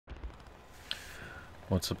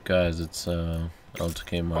What's up, guys? It's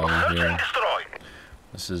L2K MILIEU here.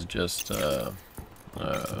 This is just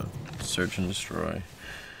search and destroy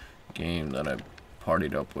game that I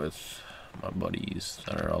partied up with my buddies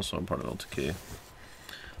that are also a part of L2K.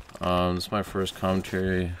 This is my first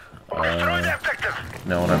commentary.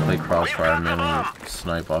 Now when I play Crossfire, I mainly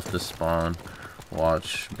snipe off the spawn,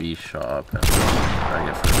 watch B shop, and I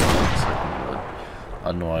get first second blood. I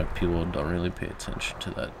don't know why people don't really pay attention to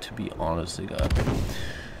that. To be honest, they got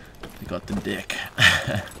the dick.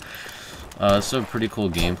 It's a pretty cool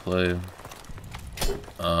gameplay.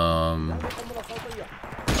 I'm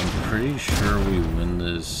pretty sure we win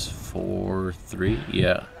this 4-3.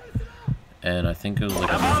 Yeah, and I think it was like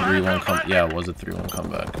a 3-1 come. Yeah, it was a 3-1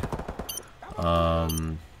 comeback.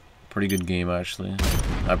 Pretty good game actually.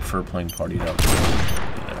 I prefer playing partied up.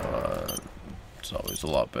 You know, it's always a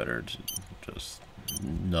lot better to just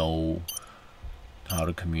know how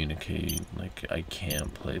to communicate. Like, I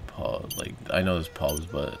can't play pubs. Like, I know there's pubs,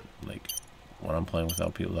 but like when I'm playing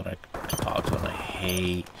without people that I can talk to, and I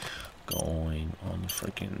hate going on the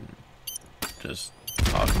freaking just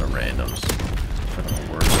talking to randoms for the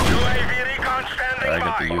worst. I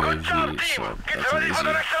got the UAV, so that's an easy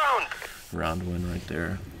round win right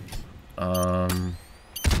there. I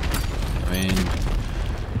mean,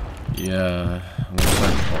 yeah, I'm gonna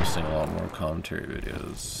start posting a lot more commentary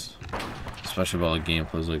videos, especially about like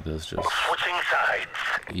gameplays like this, just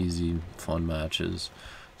easy, fun matches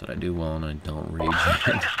that I do well and I don't rage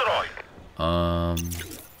in.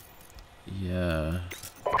 Yeah.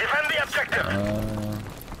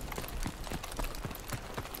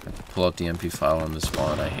 I pull out the MP file on this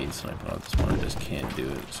spawn. I hate sniping out this spawn. I just can't do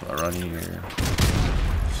it. So I run here.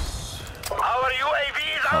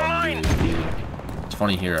 It's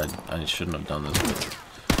funny here. I shouldn't have done this. But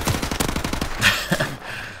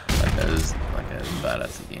like I was bad at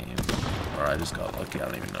the game, or I just got lucky. I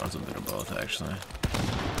don't even know. It's a bit of both actually.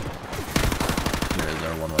 Here,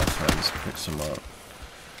 there, one of my friends picks him up.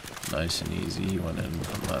 Nice and easy. He went in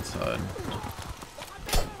from that side.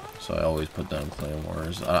 So I always put down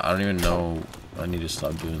claymores. I don't even know. I need to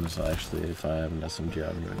stop doing this actually. If I have an SMG,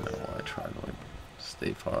 I don't even know why I try to like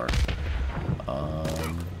stay far.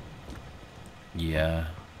 Yeah.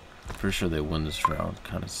 Pretty sure they win this round.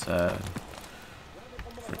 Kind of sad.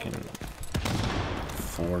 Freaking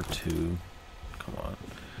 4-2. Come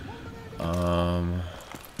on.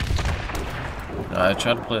 I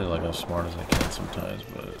try to play like as smart as I can sometimes,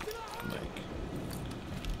 but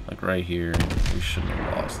like right here, we shouldn't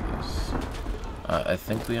have lost this. I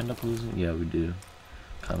think we end up losing. Yeah, we do.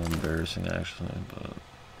 Kind of embarrassing actually, but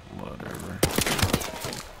whatever.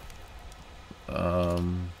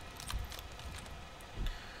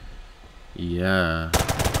 Yeah.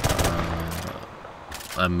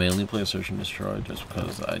 I mainly play Search and Destroy just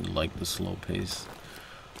because I like the slow pace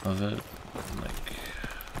of it. Like,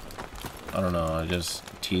 I don't know, I just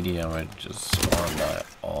TDM, I just spawn die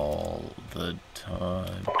all the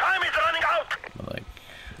time. Time is running out. But like,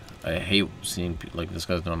 I hate seeing people like this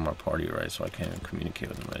guy's not on my party, right? So I can't even communicate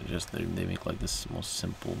with them. I just they make like the most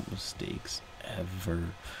simple mistakes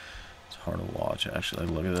ever. It's hard to watch actually.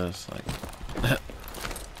 Like, look at this. Like,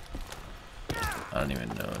 I don't even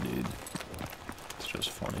know, dude. It's just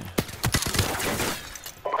funny.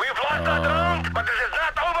 We've lost that round, but this is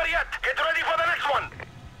not over yet. Get ready for the next one.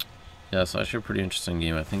 Yeah, so actually a pretty interesting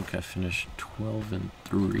game. I think I finished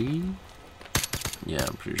 12-3. Yeah,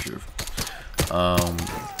 I'm pretty sure. I'm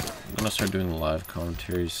gonna start doing live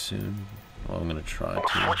commentary soon. Well, I'm gonna try to.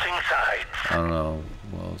 I don't know.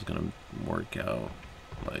 Well, it's gonna work out.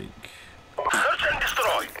 Like, search and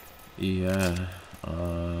destroy. Yeah.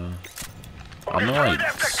 I know like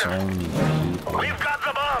so many people. We've got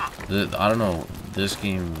the bomb. I don't know. This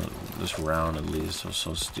game, this round at least, was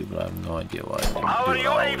so stupid. I have no idea why I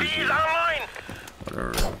didn't do it.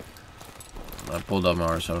 Whatever. I pulled up my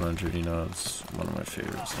R700. You know, it's one of my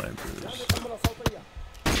favorite snipers.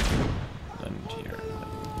 Then here,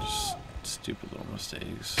 just stupid little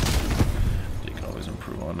mistakes you can always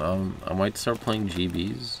improve on. I might start playing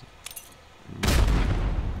GBs.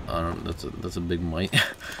 I don't. That's a big might.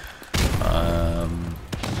 I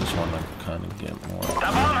just want to kind of get more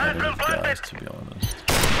competitive guys, to be honest.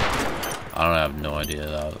 I have no idea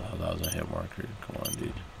how that was a hit marker. Come on,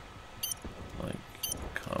 dude. Like,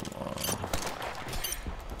 come on.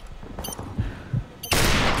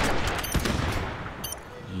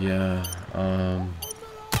 Yeah,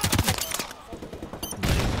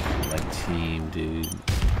 my team, dude.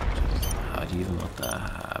 How do you even let that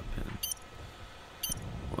happen?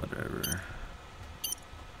 Whatever.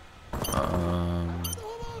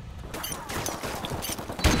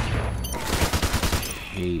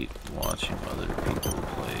 Hate hate watching other people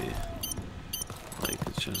play. Like,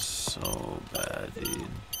 it's just so bad, dude.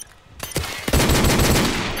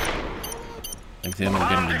 Like, they end up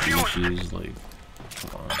getting the douches, like,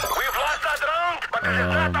 come on. We've lost that round, but this is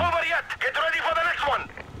not over yet. Get ready for the next one.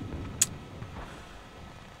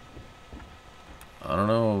 I don't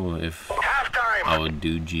know if Halftime. I would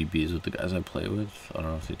do GBs with the guys I play with. I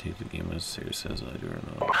don't know if they take the game as serious as I do or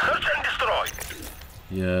not. Search and destroy.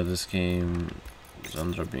 Yeah, this game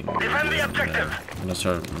ended up being really Defend the good. objective. I'm gonna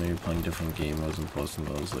start maybe playing different game modes and posting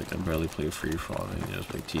those. Like, I barely play free for all. I just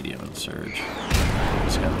play TDM and Surge.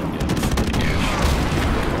 This guy's been getting 40 years.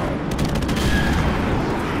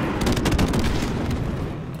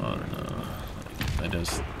 I don't know. Like, I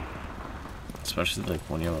just, especially like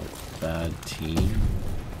when you have a bad team,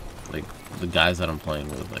 like the guys that I'm playing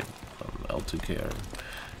with, like L2K are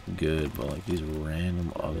good, but like these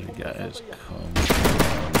random other guys, come on,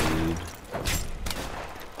 dude.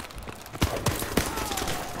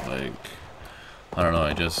 Like, I don't know,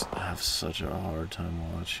 I just have such a hard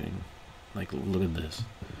time watching. Like, look at this.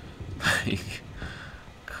 Like,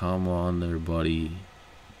 come on there, buddy.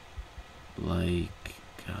 Like,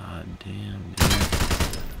 god damn,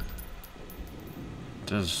 dude.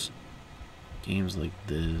 Just games like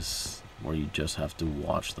this where you just have to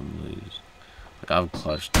watch them lose. Like, I've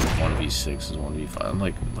clutched 1v6s, 1v5. I'm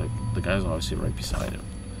like the guy's obviously right beside him.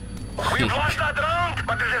 We've lost that round,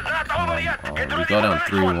 but this is not over yet. Get We ready go for the down next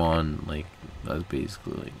 3-1, like, that's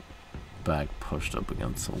basically, like, back pushed up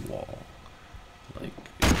against the wall. Like,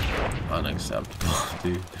 unacceptable,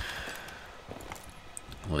 dude.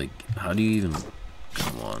 Like, how do you even,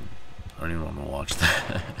 come on. I don't even want to watch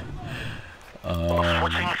that.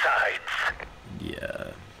 Switching sides.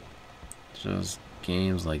 Yeah. Just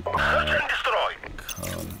games like Search that. and destroy.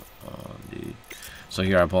 Come on, dude. So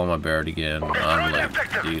here I pull my Barrett again. I'm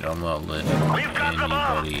like, dude, I'm not letting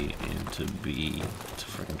anybody into B to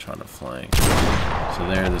freaking try to flank. So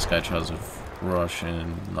there, this guy tries to rush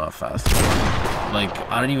in, not fast enough. Like,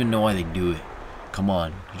 I don't even know why they do it. Come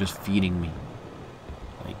on, you're just feeding me.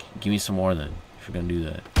 Like, give me some more then, if you're gonna do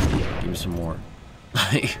that. Give me some more.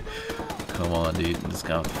 Like, come on, dude. This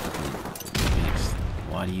guy freaking makes.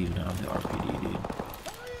 Why do you even have the RPD, dude?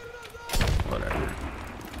 Whatever.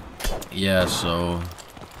 Yeah, so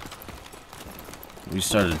we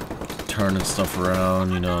started turning stuff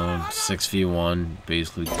around, you know, 6v1,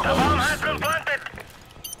 basically close. Like,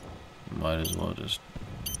 might as well just.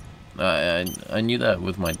 I knew that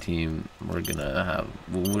with my team, we're gonna have.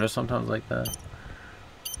 We're sometimes like that.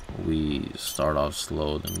 We start off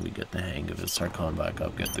slow, then we get the hang of it, start coming back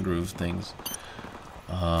up, get the groove of things.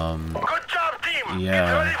 Good job, team. Yeah,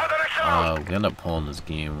 Get ready for the next round. we end up pulling this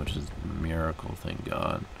game, which is a miracle, thank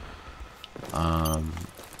God.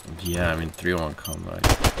 Yeah, I mean, 3-1 comeback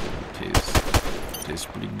tastes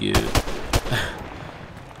pretty good.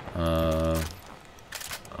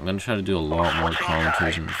 I'm gonna try to do a lot more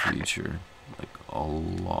commentaries in the future, like a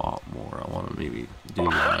lot more. I want to maybe do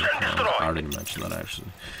live comments. I already mentioned that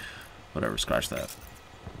actually. Whatever, scratch that.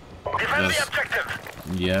 Defend the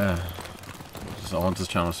objective. Yeah. So I want this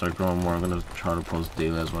channel to start growing more. I'm gonna try to post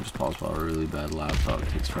daily as much as possible. I have a really bad laptop. It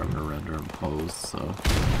takes forever to render and post, so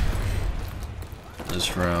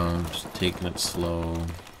this round, just taking it slow.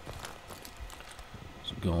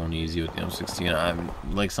 Just going easy with the M16. I'm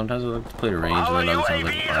like, sometimes I like to play the range, and then other times,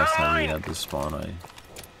 like last time we had this spawn, I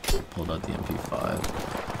pulled out the MP5.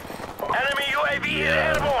 Enemy UAV is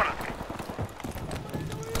Yeah. airborne.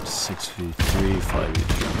 6v3,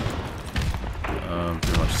 5v3.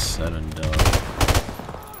 Pretty much set and done.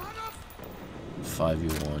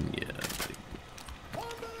 5v1, yeah.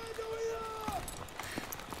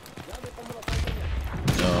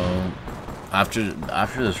 So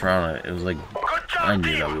after this round, it was like I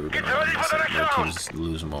knew that we were gonna win this. Like, their teams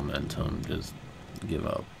lose momentum, just give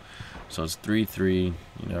up. So it's 3-3.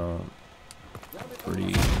 You know,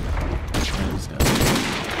 pretty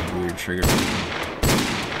weird trigger.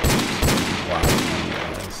 Wow,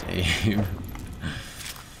 save.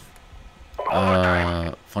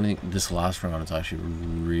 Funny, this last round is actually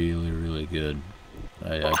really good.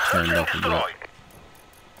 I turned up a bit.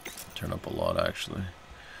 Turned up a lot actually.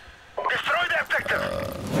 Destroy the objective.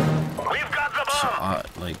 We've got the bomb.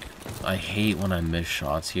 So I hate when I miss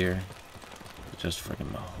shots here. It's just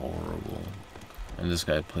freaking horrible. And this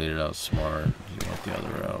guy played it out smart. He went the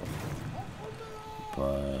other route.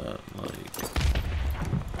 But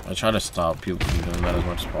like, I try to stop people from doing that as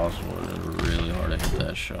much as possible. It's really hard to hit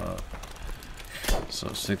that shot.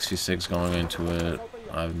 So 66 going into it.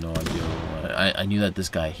 I have no idea why. I knew that this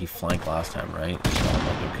guy, he flanked last time, right? So I'm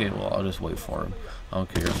like, okay, well, I'll just wait for him. I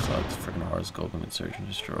don't care if it's freaking hard scoping and search and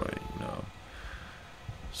destroy, you know.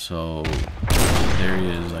 So there he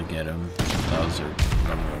is. I get him. That was their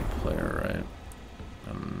 #1 player, right?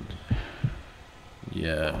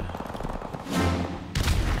 Yeah.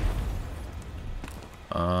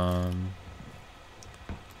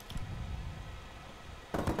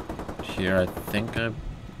 Here I think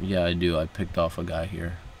yeah, I do. I picked off a guy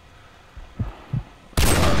here.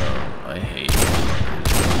 I hate him.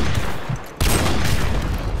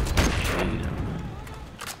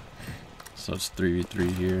 So it's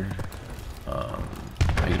 3v3 here. I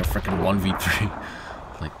get a freaking 1v3.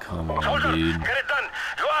 Like, come on, dude. Get it done.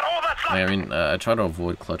 You are all that's left. I mean, I try to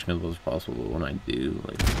avoid clutching as much as possible, but when I do,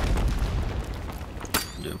 like,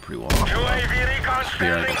 I'm doing pretty well. UAV recon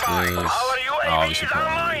Here I standing get by. this. Our Obviously, UAV is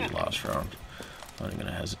online. probably last round. I'm not even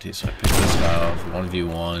gonna hesitate, so I picked this guy off.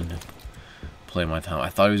 1v1. Play my time. I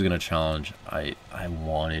thought he was gonna challenge. I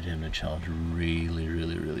wanted him to challenge really,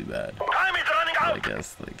 really, really bad. Time is running But out. I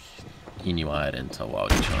guess like he knew I had intel while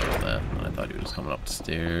he challenged that, and I thought he was coming up the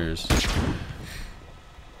stairs.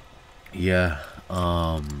 Yeah.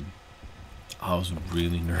 I was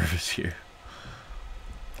really nervous here.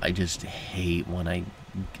 I just hate when I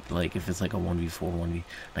like if it's like a 1v4 1v and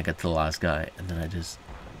I get to the last guy and then I just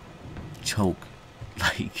choke.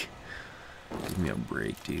 Like, give me a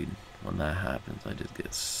break, dude. When that happens, I just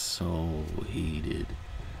get so heated.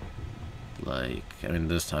 Like, I mean,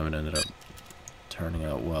 this time it ended up turning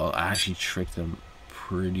out well. I actually tricked him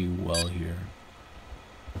pretty well here.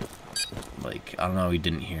 Like, I don't know how he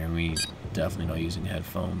didn't hear me. Definitely not using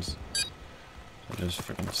headphones. So just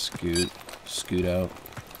freaking scoot out.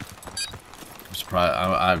 I'm surprised.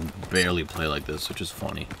 I barely play like this, which is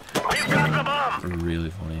funny. We've got the bomb. Really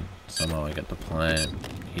funny. Somehow I get the plan.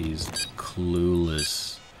 He's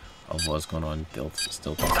clueless of what's going on.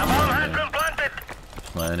 Still The bomb has been planted.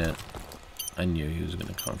 Planet. I knew he was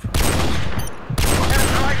gonna come from.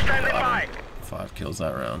 Airstrike standing by. 5 kills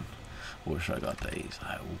that round. Wish I got the ace.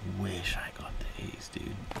 I wish I got the ace,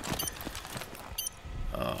 dude.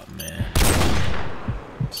 Oh man.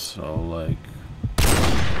 So like,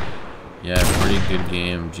 yeah, pretty good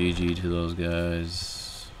game. GG to those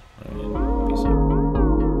guys. I mean, peace out.